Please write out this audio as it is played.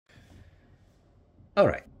All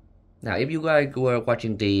right. Now, if you guys were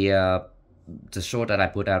watching the short that I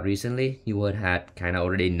put out recently, you would had kind of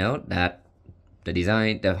already know that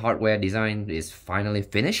the hardware design is finally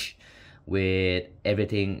finished with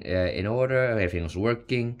everything in order, everything's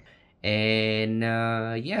working, and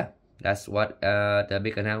yeah, that's what the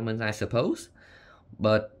big announcement, I suppose.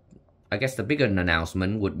 But I guess the bigger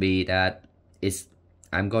announcement would be that is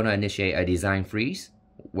I'm gonna initiate a design freeze,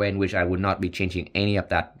 when which I would not be changing any of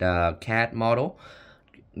that CAD model.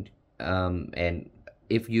 And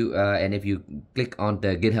if you click on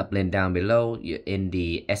the GitHub link down below in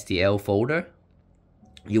the STL folder,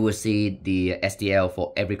 you will see the STL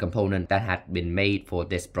for every component that had been made for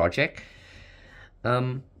this project.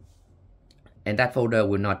 And that folder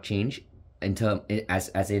will not change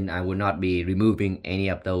as in I will not be removing any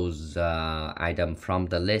of those items from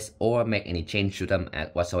the list or make any change to them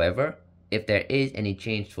whatsoever. If there is any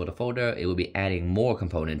change for the folder, it will be adding more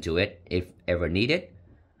component to it if ever needed.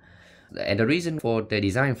 And the reason for the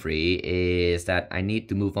design free is that I need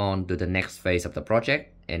to move on to the next phase of the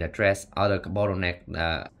project and address other bottleneck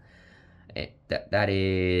that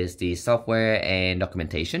is the software and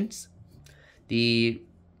documentations. The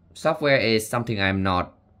software is something I'm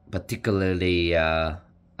not particularly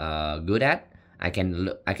good at. I can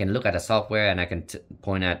look at the software and I can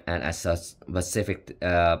point at a specific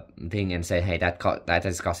thing and say, hey, that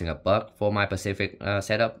is causing a bug for my specific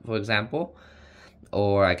setup, for example.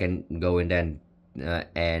 Or I can go in then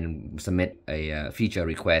and submit a feature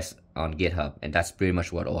request on GitHub, and that's pretty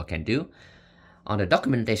much what all I can do. On the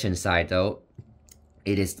documentation side, though,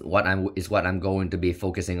 it is what I'm going to be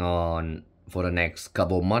focusing on for the next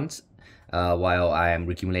couple months, while I am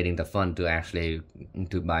accumulating the fund to actually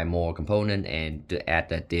buy more component and to add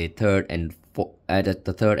the third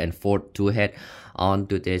and fourth tool head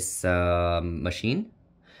onto this machine.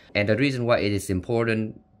 And the reason why it is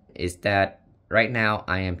important is that right now,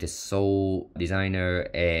 I am the sole designer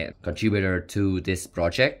and contributor to this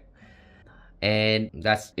project, and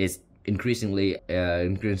that is increasingly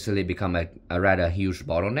become a rather huge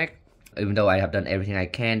bottleneck. Even though I have done everything I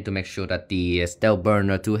can to make sure that the stealth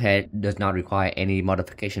burner 2 head does not require any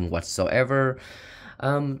modification whatsoever,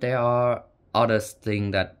 there are other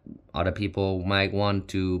things that other people might want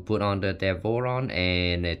to put under their Voron,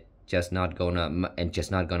 and it's just not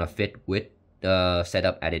gonna fit with the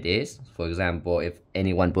setup as it is. For example, if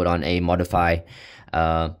anyone put on a modified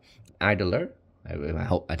idler,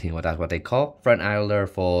 I think that's what they call front idler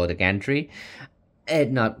for the gantry,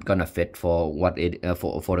 it's not gonna fit for what it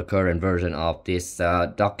for the current version of this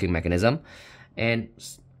docking mechanism. And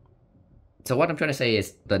so what I'm trying to say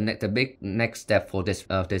is the big next step for this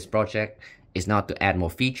project is not to add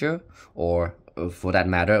more feature or for that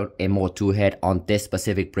matter a more tool head on this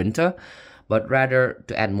specific printer, but rather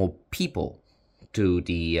to add more people to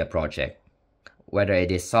the project, whether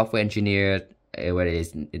it is software engineers, whether it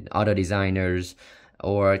is other designers,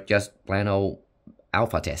 or just plain old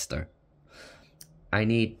alpha tester. I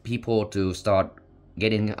need people to start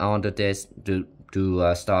getting onto this, to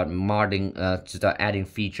start modding, to start adding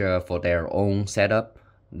feature for their own setup,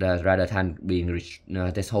 rather than being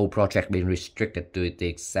this whole project being restricted to the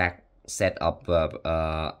exact set of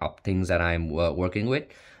things that I'm working with.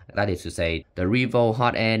 That is to say, the Revo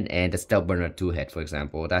hot end and the stealth burner 2 head, for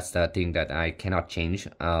example. That's the thing that I cannot change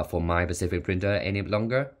for my specific printer any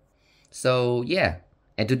longer. So yeah,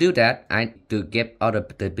 and to do that, to get out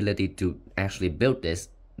of the ability to actually build this,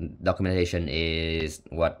 documentation is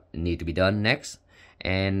what need to be done next,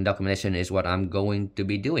 and documentation is what I'm going to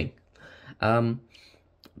be doing.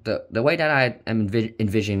 The way that I am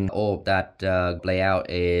envisioning all of that play out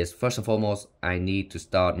is, first and foremost, I need to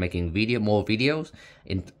start making more videos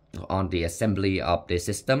on the assembly of the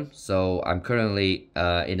system. So I'm currently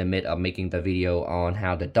in the mid of making the video on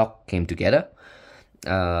how the dock came together,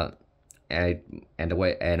 and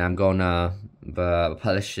I'm gonna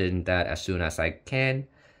publishing that as soon as I can.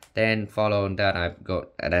 Then following that,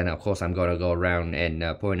 of course I'm gonna go around and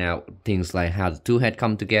point out things like how the two head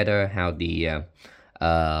come together, how the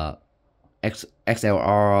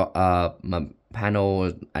XLR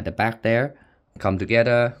panel at the back there come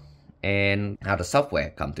together, and how the software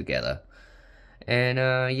come together. And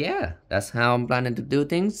yeah, that's how I'm planning to do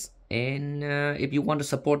things. And if you want to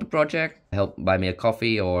support the project, help buy me a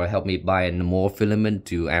coffee or help me buy more filament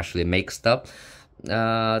to actually make stuff.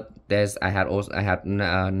 I have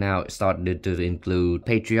now started to include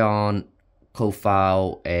Patreon,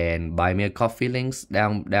 Ko-Fi, and buy me a coffee links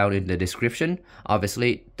down in the description.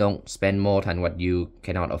 Obviously, don't spend more than what you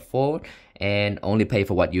cannot afford, and only pay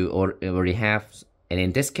for what you already have. And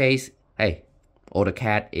in this case, hey,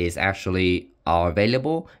 AutoCAD is actually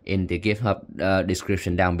available in the GitHub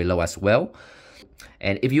description down below as well.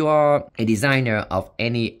 And if you are a designer of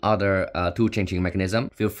any other tool changing mechanism,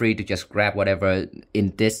 feel free to just grab whatever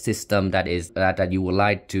in this system that is that you would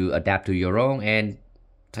like to adapt to your own and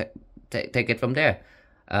take it from there.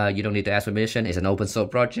 You don't need to ask permission. It's an open source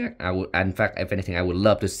project. In fact, if anything, I would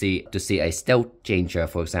love to see a stealth changer,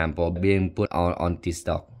 for example, being put on this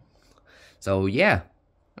dock. So yeah,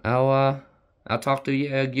 I'll talk to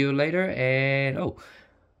you later. And a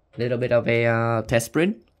little bit of a test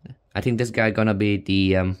sprint. I think this guy gonna be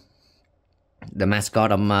the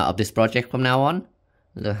mascot of this project from now on.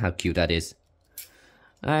 Look how cute that is.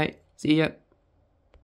 All right, see ya.